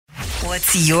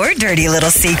What's your dirty little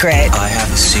secret? I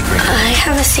have a secret. I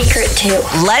have a secret too.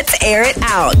 Let's air it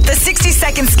out. The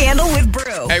 60-second scandal with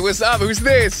Brew. Hey, what's up? Who's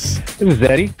this? This is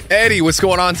Eddie. Eddie, what's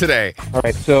going on today? All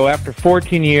right, so after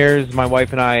 14 years, my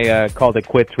wife and I called it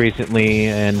quits recently,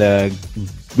 and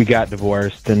we got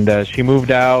divorced. And she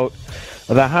moved out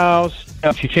of the house.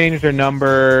 She changed her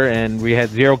number, and we had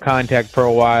zero contact for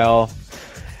a while.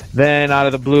 Then, out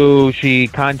of the blue, she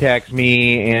contacts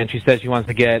me, and she says she wants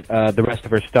to get the rest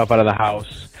of her stuff out of the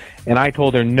house. And I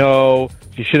told her no,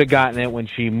 she should have gotten it when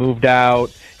she moved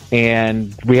out,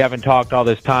 and we haven't talked all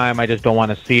this time. I just don't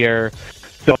want to see her.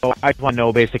 So I just want to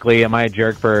know, basically, am I a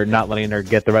jerk for not letting her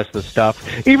get the rest of the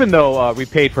stuff, even though we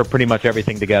paid for pretty much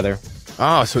everything together?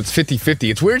 Oh, so it's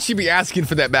 50-50. It's weird she'd be asking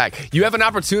for that back. You have an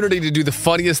opportunity to do the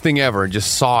funniest thing ever and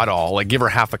just saw it all. Like, give her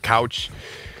half a couch,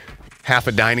 half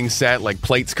a dining set, like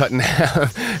plates cut in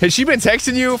half. Has she been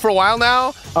texting you for a while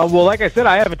now? Well, like I said,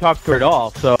 I haven't talked to her at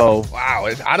all, so... Wow,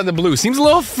 it's out of the blue. Seems a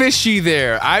little fishy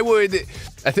there. I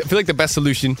feel like the best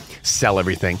solution, sell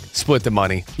everything. Split the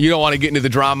money. You don't want to get into the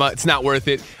drama. It's not worth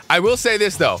it. I will say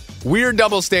this, though. Weird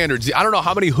double standards. I don't know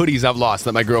how many hoodies I've lost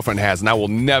that my girlfriend has, and I will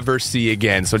never see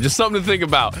again. So just something to think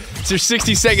about. It's your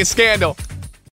 60-second scandal.